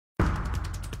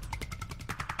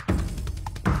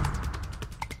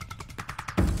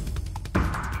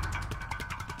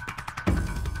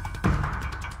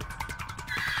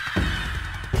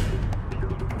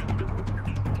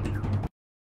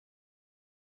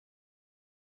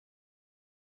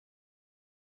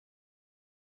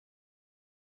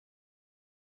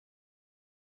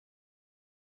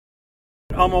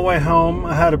on my way home,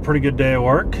 I had a pretty good day at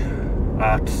work,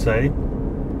 I have to say.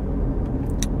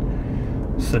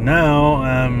 So now,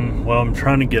 I'm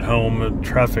trying to get home. The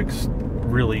traffic's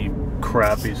really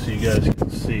crappy, so you guys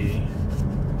can see.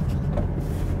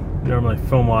 Normally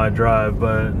film while I drive,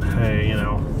 but hey, you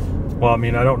know. Well, I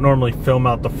mean, I don't normally film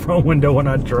out the front window when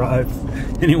I drive.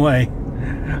 Anyway,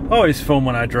 I always film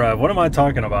when I drive. What am I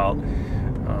talking about?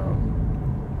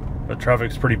 The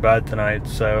traffic's pretty bad tonight,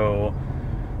 so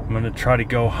I'm going to try to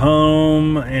go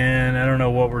home, and I don't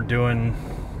know what we're doing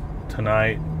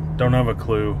tonight. Don't have a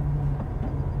clue.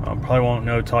 Probably won't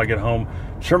know till I get home.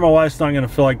 I'm sure my wife's not going to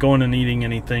feel like going and eating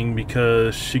anything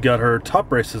because she got her top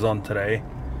braces on today.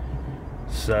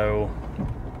 So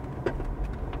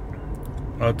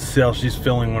let's see how she's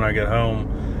feeling when I get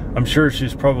home. I'm sure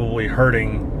she's probably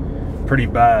hurting pretty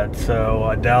bad, so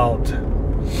I doubt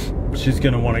she's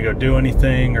going to want to go do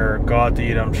anything or go out to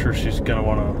eat. I'm sure she's going to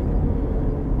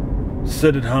want to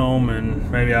sit at home and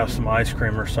maybe have some ice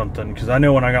cream or something, because I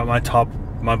know when I got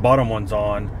my bottom ones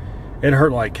on, it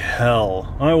hurt like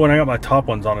hell. I know when I got my top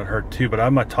ones on, it hurt too, but I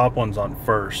had my top ones on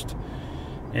first.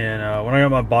 And when I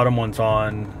got my bottom ones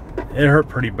on, it hurt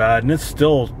pretty bad, and it's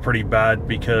still pretty bad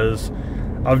because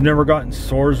I've never gotten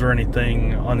sores or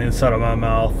anything on the inside of my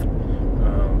mouth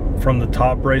from the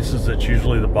top braces. It's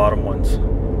usually the bottom ones.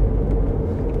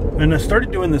 And I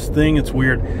started doing this thing, it's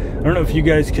weird. I don't know if you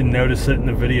guys can notice it in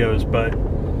the videos, but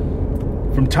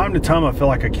from time to time I feel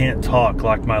like I can't talk,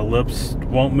 like my lips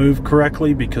won't move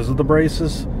correctly because of the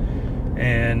braces.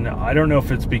 And I don't know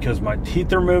if it's because my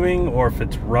teeth are moving or if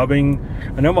it's rubbing.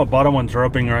 I know my bottom one's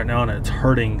rubbing right now and it's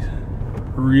hurting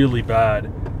really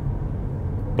bad.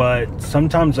 But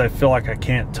sometimes I feel like I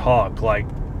can't talk, like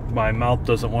my mouth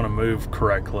doesn't want to move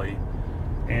correctly.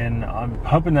 And I'm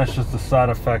hoping that's just a side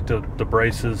effect of the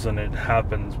braces and it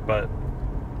happens, but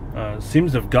it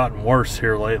seems to have gotten worse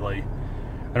here lately.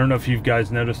 I don't know if you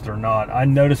guys noticed it or not. I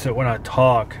notice it when I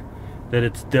talk, that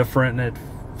it's different and it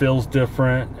feels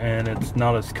different and it's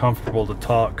not as comfortable to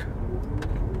talk.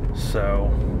 So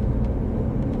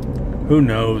who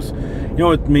knows? You know,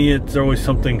 with me, it's always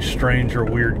something strange or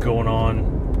weird going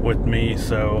on with me,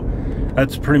 so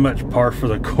that's pretty much par for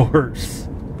the course.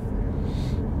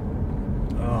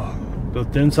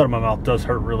 But the inside of my mouth does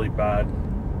hurt really bad.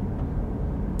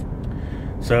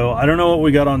 So I don't know what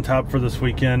we got on tap for this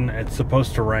weekend. It's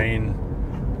supposed to rain.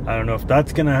 I don't know if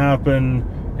that's going to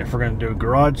happen, if we're going to do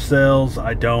garage sales.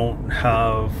 I don't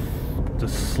have the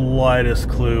slightest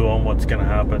clue on what's going to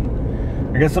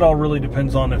happen. I guess it all really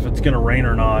depends on if it's going to rain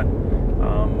or not.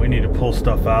 We need to pull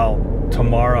stuff out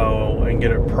tomorrow and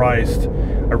get it priced.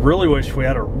 I really wish we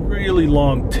had a really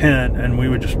long tent and we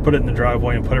would just put it in the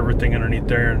driveway and put everything underneath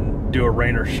there and do a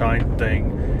rain or shine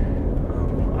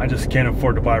thing. I just can't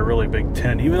afford to buy a really big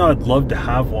tent, even though I'd love to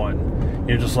have one,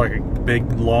 you know, just like a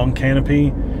big long canopy.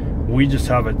 We just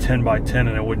have a 10 by 10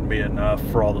 and it wouldn't be enough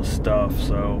for all the stuff.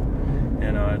 So,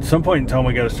 and at some point in time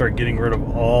we got to start getting rid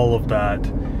of all of that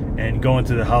and going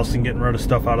through the house and getting rid of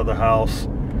stuff out of the house.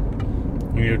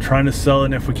 You know, trying to sell it,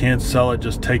 and if we can't sell it,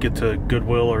 just take it to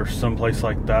Goodwill or someplace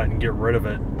like that and get rid of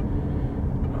it.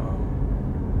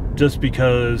 Just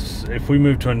because if we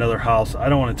move to another house, I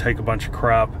don't want to take a bunch of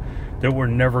crap that we're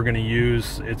never going to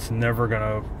use. It's never going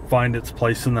to find its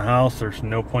place in the house. There's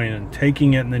no point in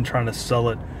taking it and then trying to sell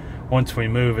it once we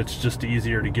move. It's just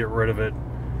easier to get rid of it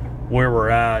where we're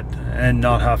at and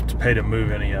not have to pay to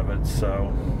move any of it.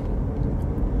 So,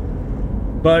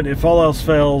 but if all else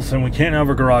fails and we can't have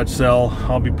a garage sale,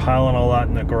 I'll be piling all that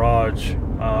in the garage.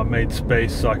 Made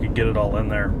space so I could get it all in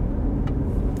there.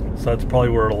 So that's probably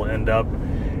where it'll end up.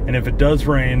 And if it does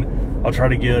rain, I'll try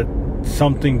to get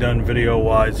something done video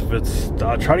wise.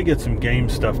 I'll try to get some game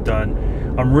stuff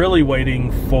done. I'm really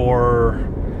waiting for,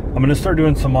 I'm going to start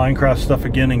doing some Minecraft stuff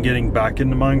again and getting back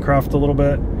into Minecraft a little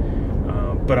bit.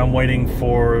 But I'm waiting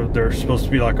for, there's supposed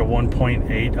to be like a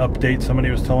 1.8 update somebody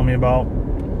was telling me about.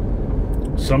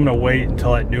 So I'm going to wait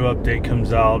until that new update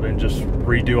comes out and just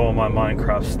redo all my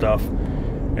Minecraft stuff.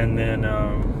 And then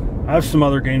I have some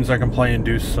other games I can play and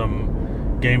do some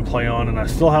gameplay on. And I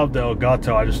still have the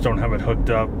Elgato, I just don't have it hooked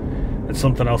up. It's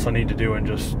something else I need to do and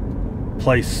just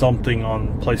play something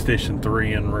on PlayStation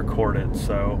 3 and record it.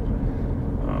 So,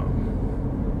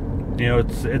 you know,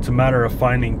 it's a matter of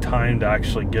finding time to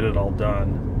actually get it all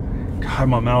done. God,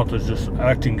 my mouth is just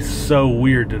acting so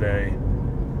weird today.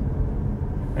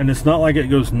 And it's not like it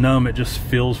goes numb, it just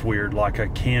feels weird, like I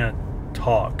can't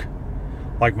talk.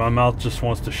 Like my mouth just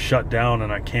wants to shut down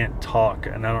and I can't talk,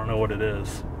 and I don't know what it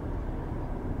is.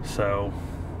 So,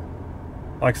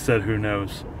 like I said, who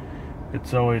knows?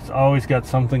 It's always got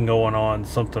something going on,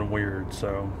 something weird.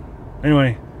 So,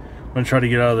 anyway, I'm going to try to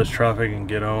get out of this traffic and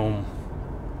get home.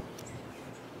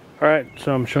 Alright,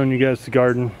 so I'm showing you guys the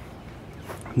garden.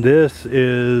 This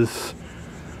is,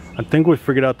 I think we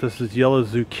figured out this is yellow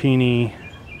zucchini.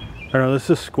 I don't know, this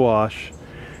is squash.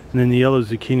 And then the yellow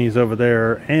zucchini is over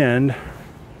there. And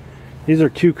these are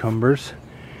cucumbers.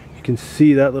 You can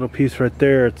see that little piece right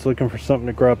there. It's looking for something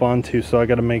to grab onto. So I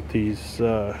got to make these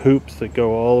hoops that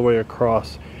go all the way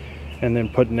across. And then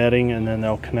put netting, and then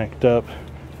they'll connect up.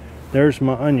 There's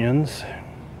my onions.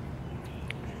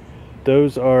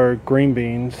 Those are green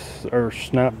beans, or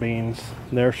snap beans.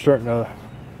 They're starting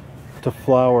to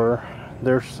flower.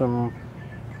 There's some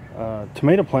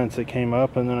tomato plants that came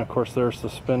up, and then of course there's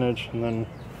the spinach, and then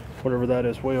whatever that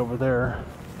is way over there.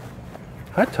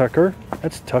 Hi, Tucker.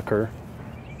 That's Tucker.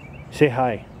 Say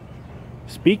hi.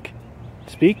 Speak.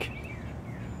 Speak.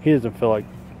 He doesn't feel like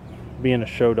being a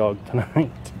show dog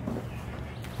tonight.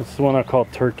 This is the one I call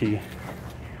Turkey.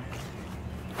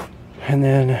 And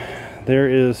then there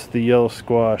is the yellow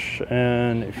squash,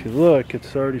 and if you look,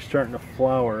 it's already starting to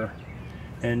flower.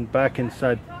 And back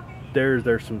inside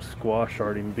there's some squash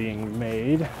already being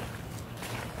made.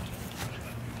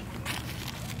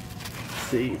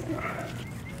 See,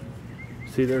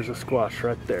 there's a squash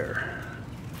right there.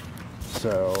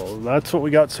 So that's what we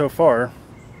got so far.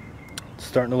 It's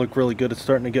starting to look really good. It's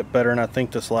starting to get better, and I think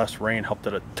this last rain helped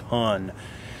it a ton,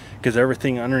 because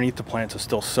everything underneath the plants is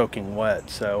still soaking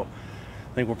wet. So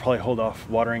I think we'll probably hold off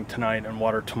watering tonight and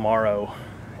water tomorrow,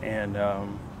 and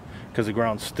because the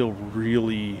ground's still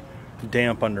really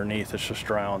damp underneath, it's just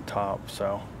dry on top.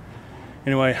 So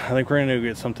anyway, I think we're gonna go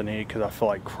get something to eat, because I feel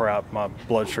like crap. My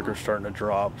blood sugar's starting to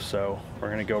drop, so we're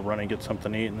gonna go run and get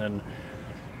something to eat, and then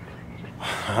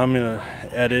I'm gonna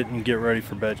edit and get ready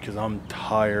for bed because I'm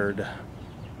tired.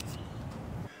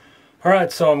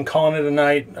 Alright, so I'm calling it a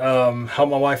night.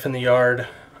 Helped my wife in the yard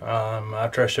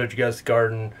after I showed you guys the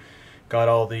garden. Got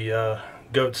all the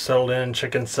goats settled in,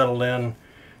 chickens settled in,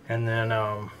 and then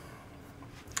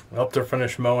helped her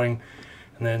finish mowing,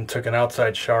 and then took an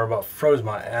outside shower. About froze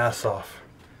my ass off,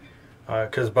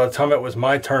 because by the time it was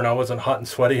my turn, I wasn't hot and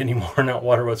sweaty anymore, and that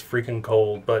water was freaking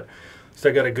cold, but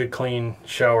still got a good clean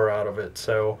shower out of it.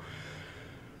 So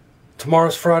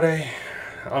tomorrow's Friday.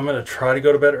 I'm going to try to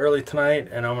go to bed early tonight,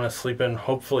 and I'm going to sleep in.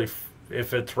 Hopefully,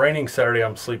 if it's raining Saturday,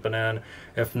 I'm sleeping in.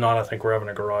 If not, I think we're having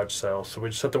a garage sale. So we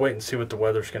just have to wait and see what the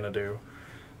weather's going to do.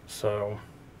 So,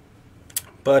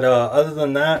 but other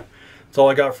than that, that's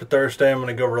all I got for Thursday. I'm going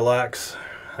to go relax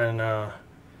and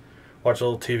watch a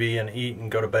little TV and eat and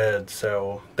go to bed.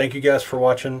 So thank you guys for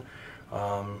watching.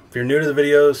 If you're new to the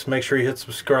videos, make sure you hit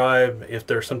subscribe. If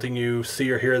there's something you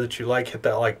see or hear that you like, hit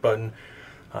that like button.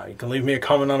 You can leave me a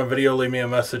comment on a video, leave me a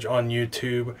message on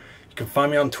YouTube. You can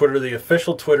find me on Twitter. The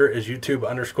official Twitter is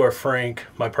YouTube_Frank.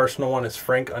 My personal one is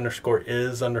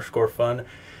Frank_is_fun.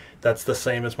 That's the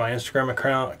same as my Instagram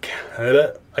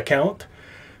account.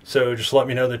 So just let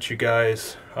me know that you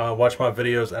guys watch my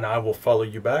videos, and I will follow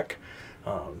you back.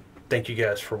 Thank you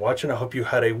guys for watching. I hope you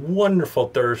had a wonderful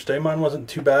Thursday. Mine wasn't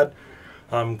too bad.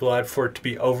 I'm glad for it to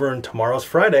be over, and tomorrow's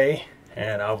Friday,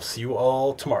 and I'll see you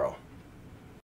all tomorrow.